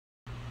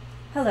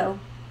Hello.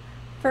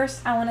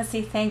 First, I want to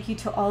say thank you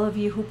to all of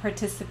you who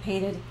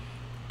participated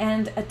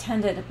and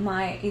attended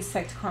my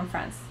AASECT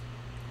conference.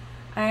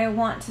 I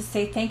want to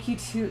say thank you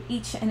to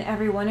each and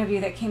every one of you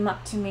that came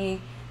up to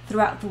me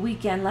throughout the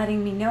weekend,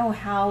 letting me know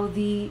how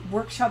the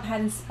workshop had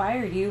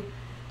inspired you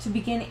to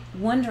begin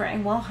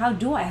wondering, well, how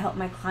do I help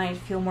my client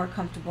feel more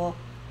comfortable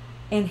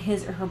in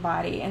his or her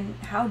body, and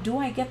how do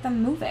I get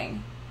them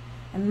moving?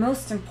 And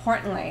most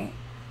importantly,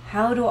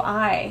 how do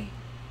I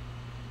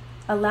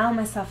allow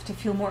myself to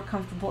feel more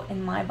comfortable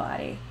in my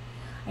body?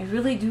 I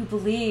really do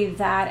believe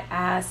that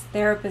as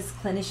therapists,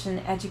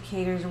 clinicians,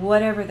 educators,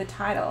 whatever the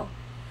title,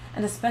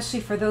 and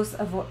especially for those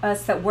of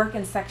us that work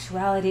in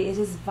sexuality, it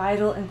is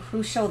vital and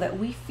crucial that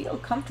we feel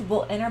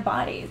comfortable in our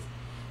bodies,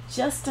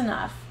 just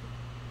enough.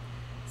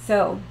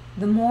 So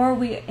the more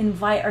we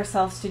invite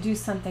ourselves to do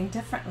something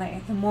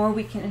differently, the more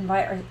we can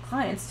invite our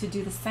clients to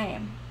do the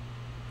same.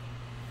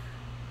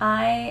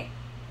 I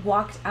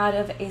walked out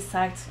of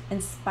AASECT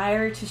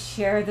inspired to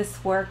share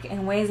this work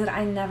in ways that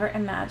I never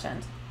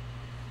imagined.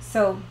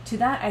 So to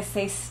that I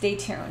say stay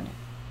tuned.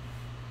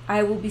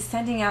 I will be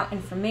sending out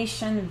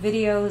information,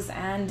 videos,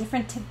 and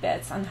different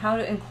tidbits on how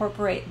to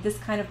incorporate this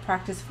kind of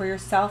practice for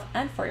yourself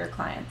and for your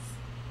clients.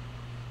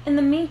 In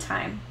the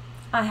meantime,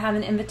 I have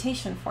an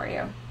invitation for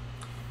you.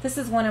 This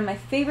is one of my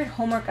favorite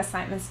homework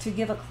assignments to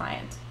give a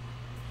client.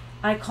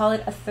 I call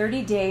it a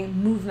 30-day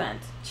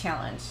movement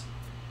challenge.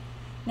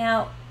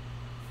 Now,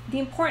 the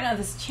importance of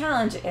this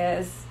challenge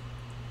is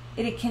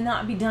it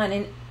cannot be done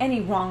in any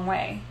wrong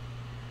way.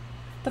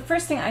 The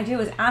first thing I do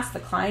is ask the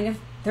client if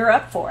they're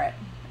up for it,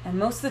 and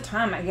most of the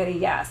time I get a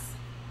yes.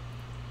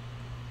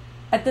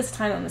 At this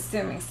time, I'm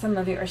assuming some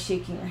of you are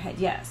shaking your head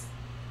yes.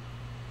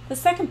 The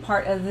second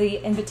part of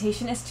the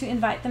invitation is to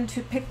invite them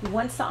to pick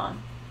one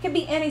song. It could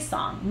be any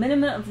song,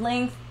 minimum of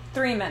length,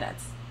 3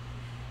 minutes.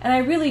 And I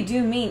really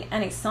do mean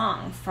any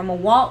song, from a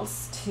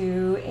waltz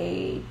to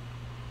a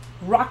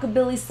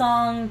rockabilly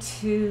song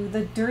to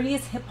the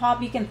dirtiest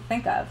hip-hop you can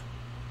think of.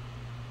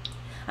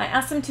 I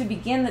ask them to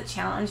begin the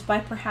challenge by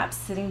perhaps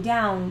sitting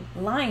down,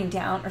 lying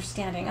down, or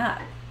standing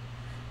up,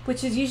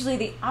 which is usually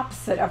the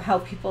opposite of how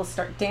people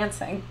start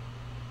dancing.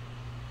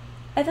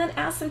 I then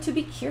ask them to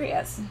be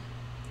curious,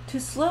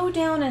 to slow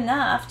down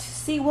enough to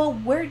see, well,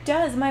 where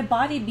does my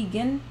body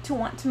begin to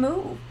want to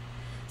move?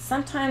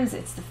 Sometimes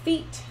it's the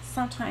feet,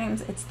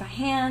 sometimes it's the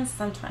hands,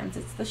 sometimes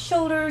it's the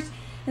shoulders,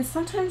 and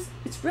sometimes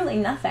it's really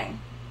nothing.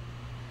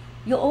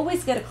 You'll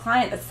always get a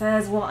client that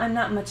says, well, I'm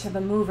not much of a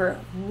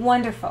mover.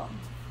 Wonderful.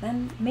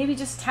 Then maybe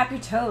just tap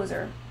your toes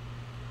or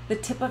the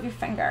tip of your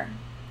finger.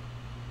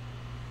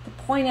 The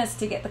point is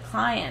to get the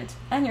client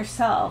and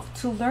yourself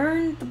to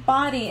learn the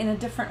body in a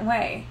different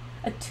way,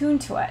 attune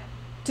to it,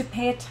 to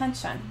pay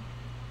attention.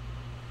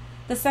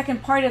 The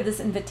second part of this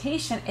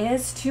invitation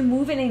is to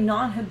move in a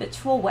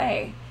non-habitual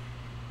way,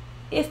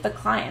 if the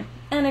client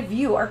and if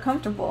you are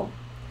comfortable.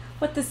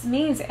 What this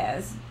means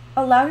is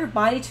allow your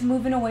body to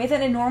move in a way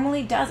that it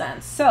normally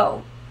doesn't.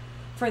 So,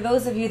 for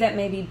those of you that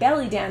may be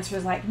belly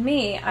dancers like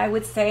me, I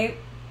would say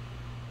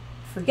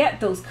forget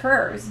those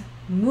curves.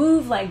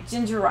 Move like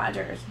Ginger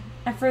Rogers.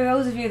 And for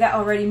those of you that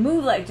already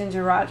move like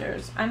Ginger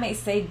Rogers, I may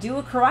say do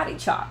a karate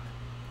chop.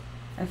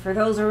 And for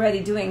those already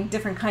doing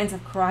different kinds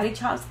of karate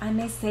chops, I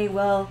may say,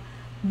 well,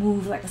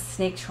 move like a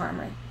snake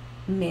charmer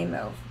may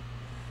move.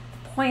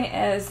 The point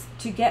is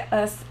to get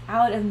us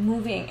out of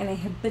moving in a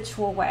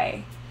habitual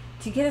way,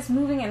 to get us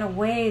moving in a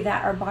way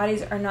that our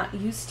bodies are not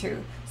used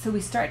to, so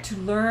we start to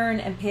learn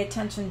and pay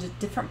attention to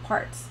different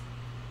parts.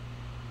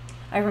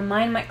 I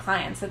remind my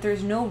clients that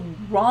there's no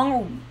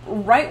wrong or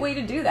right way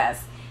to do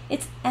this.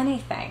 It's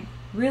anything,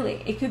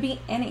 really. It could be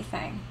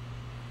anything.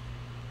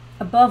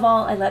 Above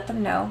all, I let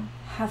them know,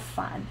 have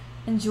fun,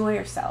 enjoy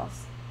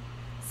yourselves.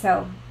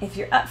 So if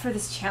you're up for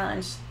this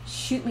challenge,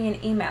 shoot me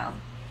an email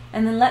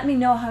and then let me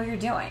know how you're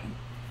doing.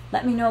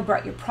 Let me know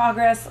about your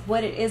progress,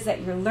 what it is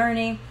that you're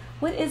learning,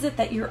 what is it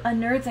that you're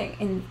unearthing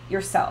in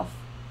yourself.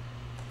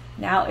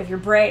 Now, if you're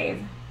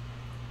brave,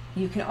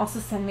 you can also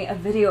send me a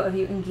video of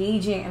you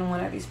engaging in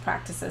one of these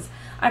practices.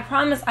 I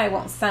promise I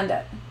won't send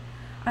it.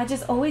 I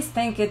just always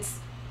think it's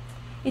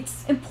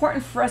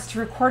important for us to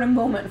record a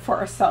moment for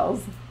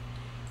ourselves.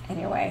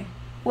 Anyway,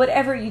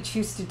 whatever you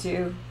choose to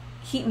do,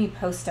 keep me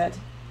posted.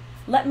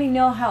 Let me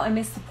know how I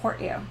may support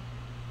you.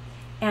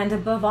 And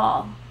above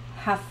all,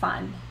 have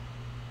fun.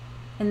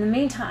 In the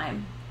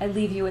meantime, I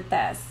leave you with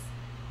this.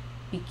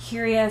 Be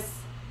curious,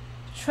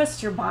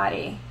 trust your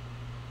body,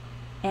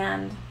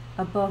 and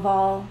above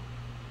all,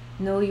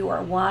 know you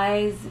are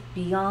wise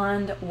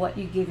beyond what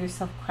you give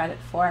yourself credit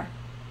for.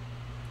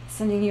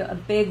 Sending you a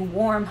big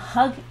warm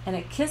hug and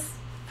a kiss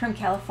from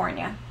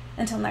California.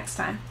 Until next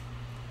time,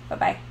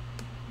 bye-bye.